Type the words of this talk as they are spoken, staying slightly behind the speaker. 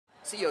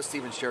CEO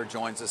Stephen Scher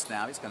joins us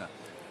now. He's going to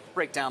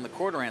break down the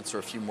quarter, answer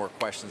a few more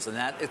questions than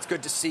that. It's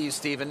good to see you,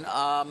 Stephen.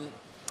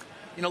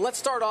 Let's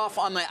start off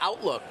on the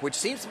outlook, which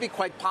seems to be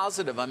quite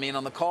positive. I mean,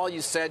 on the call, you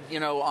said,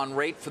 on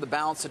rate for the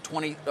balance of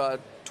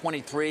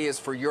 2023 is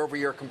for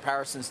year-over-year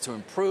comparisons to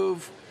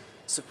improve,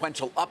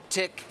 sequential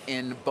uptick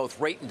in both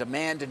rate and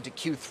demand into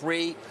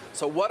Q3.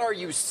 So what are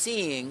you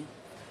seeing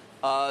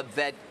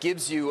that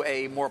gives you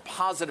a more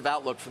positive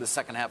outlook for the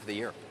second half of the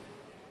year?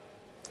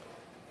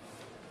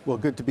 Well,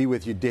 good to be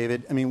with you,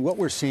 David. I mean, what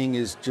we're seeing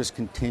is just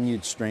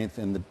continued strength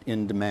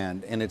in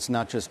demand. And it's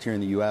not just here in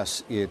the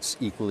U.S., it's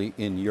equally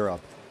in Europe.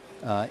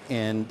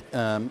 And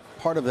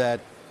part of that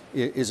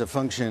is a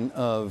function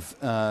of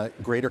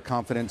greater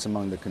confidence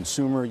among the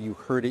consumer. You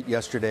heard it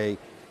yesterday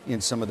in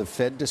some of the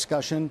Fed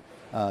discussion,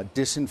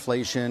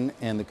 disinflation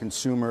and the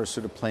consumer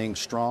sort of playing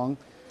strong.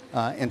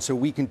 And so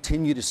we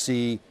continue to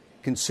see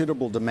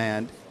considerable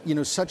demand,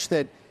 such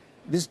that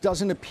this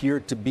doesn't appear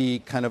to be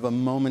kind of a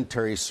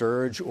momentary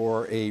surge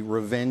or a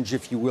revenge,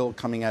 if you will,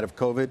 coming out of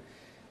COVID.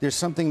 There's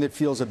something that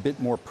feels a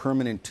bit more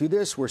permanent to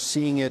this. We're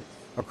seeing it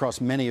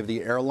across many of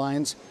the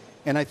airlines.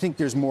 And I think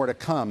there's more to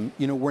come.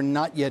 We're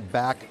not yet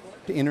back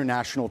to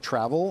international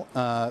travel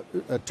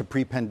to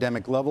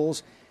pre-pandemic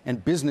levels,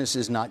 and business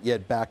is not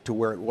yet back to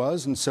where it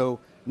was. And so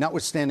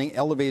notwithstanding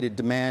elevated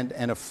demand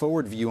and a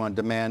forward view on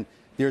demand,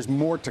 there's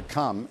more to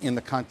come in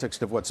the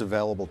context of what's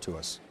available to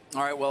us.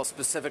 All right, well,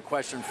 specific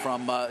question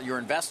from your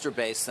investor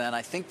base then.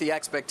 I think the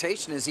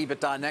expectation is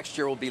EBITDA next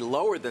year will be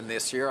lower than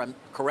this year.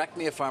 Correct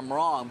me if I'm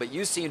wrong, but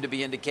you seem to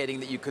be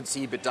indicating that you could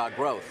see EBITDA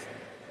growth.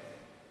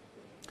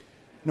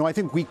 No, I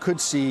think we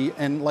could see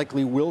and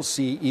likely will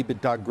see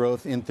EBITDA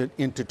growth into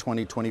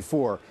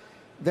 2024.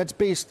 That's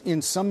based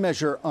in some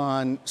measure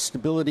on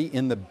stability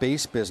in the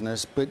base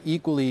business, but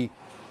equally,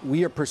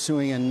 we are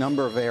pursuing a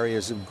number of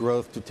areas of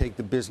growth to take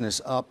the business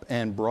up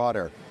and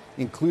broader,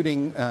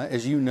 including,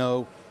 as you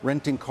know,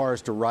 renting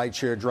cars to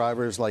rideshare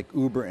drivers like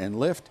Uber and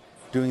Lyft,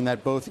 doing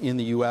that both in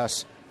the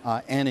U.S.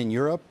 And in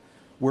Europe.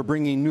 We're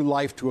bringing new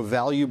life to a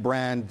value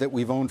brand that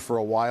we've owned for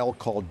a while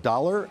called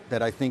Dollar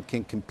that I think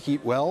can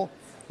compete well.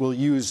 We'll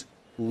use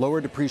lower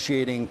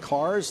depreciating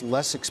cars,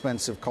 less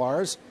expensive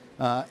cars,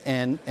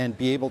 and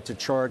be able to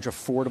charge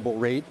affordable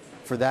rate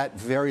for that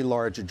very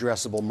large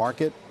addressable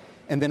market.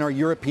 And then our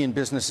European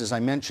business, as I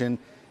mentioned,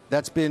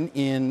 that's been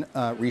in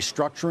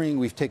restructuring.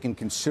 We've taken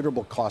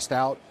considerable cost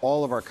out.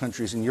 All of our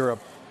countries in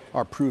Europe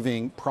are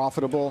proving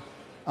profitable,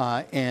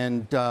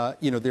 and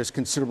there's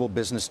considerable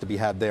business to be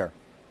had there.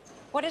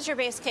 What is your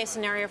base case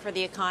scenario for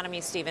the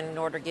economy, Stephen, in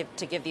order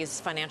to give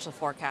these financial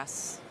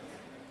forecasts?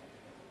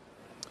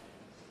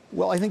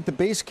 Well, I think the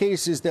base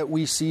case is that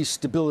we see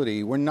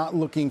stability. We're not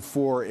looking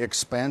for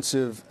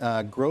expansive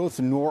growth,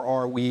 nor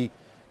are we,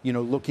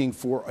 looking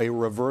for a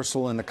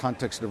reversal in the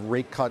context of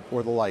rate cut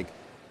or the like.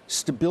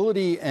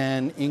 Stability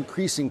and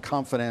increasing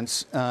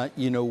confidence,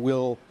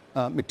 will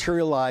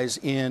materialize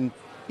in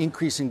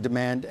increasing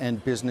demand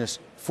and business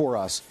for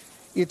us.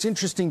 It's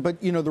interesting, but,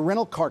 the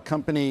rental car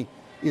company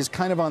is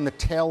kind of on the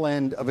tail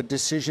end of a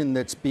decision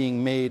that's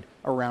being made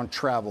around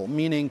travel,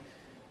 meaning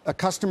a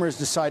customer is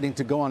deciding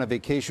to go on a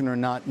vacation or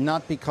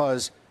not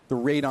because the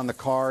rate on the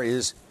car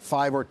is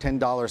 $5 or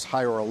 $10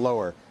 higher or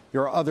lower.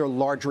 There are other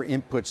larger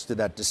inputs to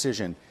that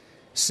decision.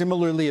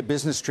 Similarly, a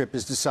business trip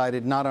is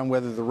decided not on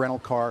whether the rental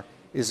car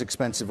is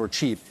expensive or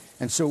cheap.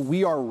 And so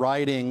we are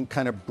riding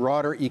kind of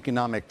broader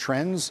economic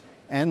trends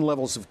and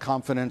levels of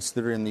confidence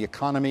that are in the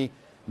economy,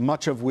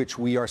 much of which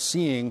we are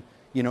seeing,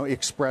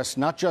 expressed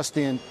not just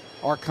in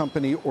our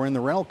company or in the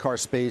rental car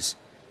space,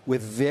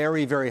 with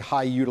very, very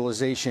high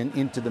utilization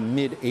into the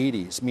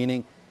mid-80s,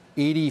 meaning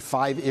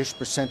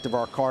 85-ish% of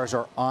our cars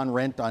are on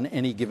rent on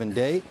any given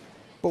day.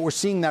 But we're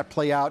seeing that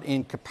play out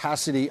in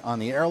capacity on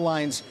the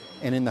airlines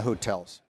and in the hotels.